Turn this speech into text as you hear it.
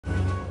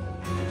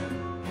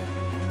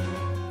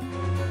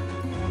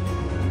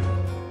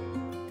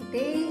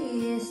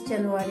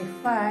January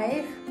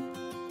 5.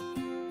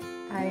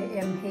 I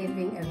am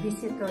having a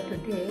visitor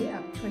today.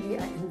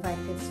 Actually, I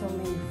invited so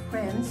many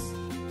friends,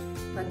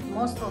 but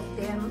most of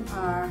them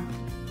are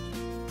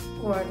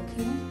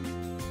working,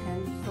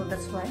 and so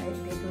that's why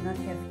they do not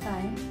have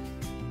time.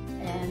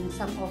 And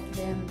some of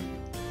them,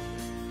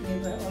 they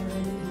were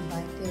already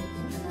invited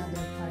in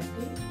another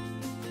party.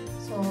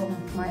 So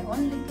my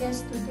only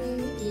guest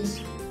today is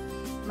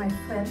my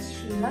friend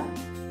Sheila.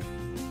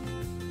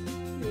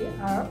 We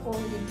are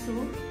only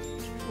two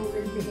who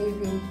will be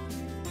having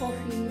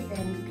coffee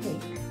and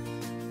cake.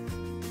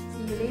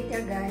 See you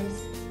later, guys.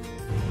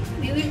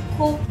 We will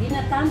cook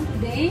dinner time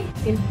today.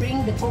 We'll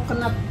bring the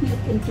coconut milk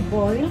into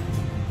boil.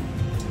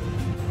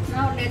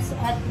 Now let's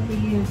add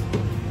the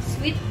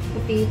sweet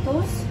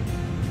potatoes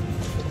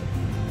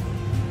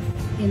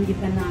and the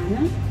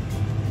banana.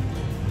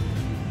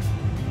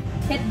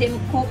 Let them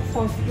cook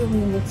for a few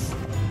minutes.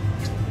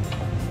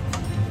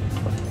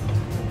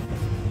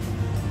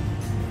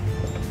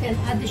 And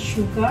add the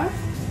sugar,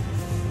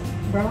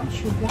 brown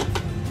sugar,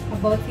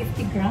 about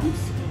 50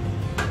 grams.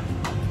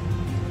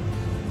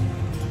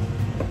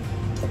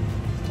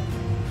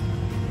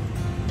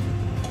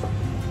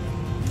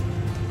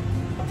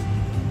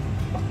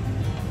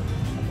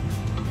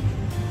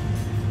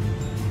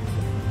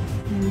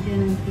 And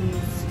then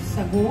this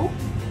sago.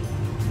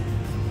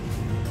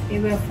 They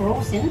were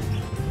frozen,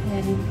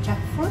 and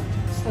jackfruit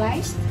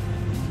sliced.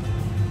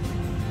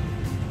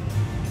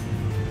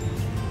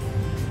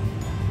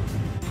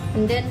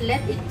 And then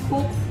let it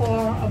cook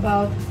for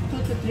about 2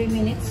 to 3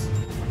 minutes.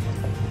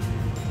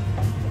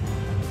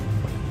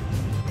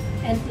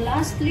 And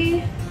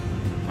lastly,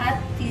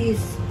 add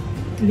this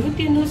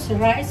glutinous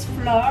rice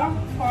flour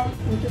formed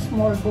into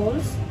small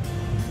balls.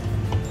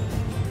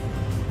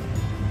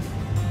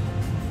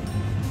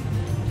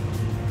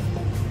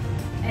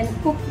 And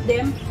cook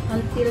them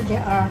until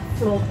they are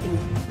floating.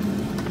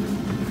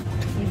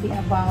 Maybe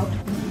about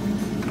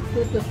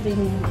 2 to 3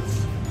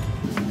 minutes.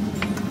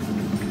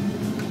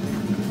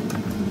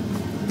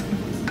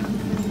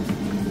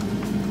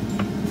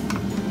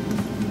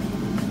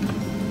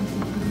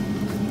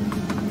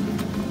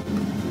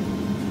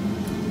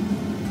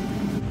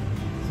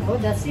 So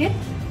that's it.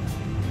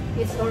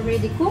 It's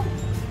already cooked.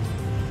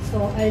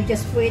 So I'll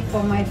just wait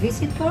for my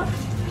visitor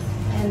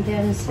and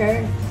then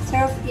serve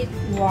it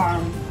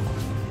warm.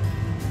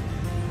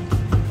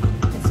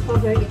 Let's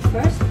cover it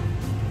first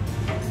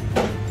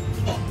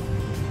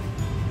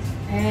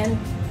and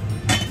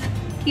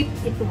keep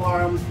it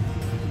warm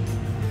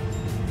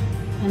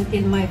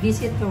until my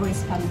visitor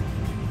is coming.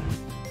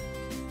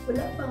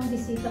 Wala pang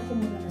bisita ko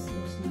mula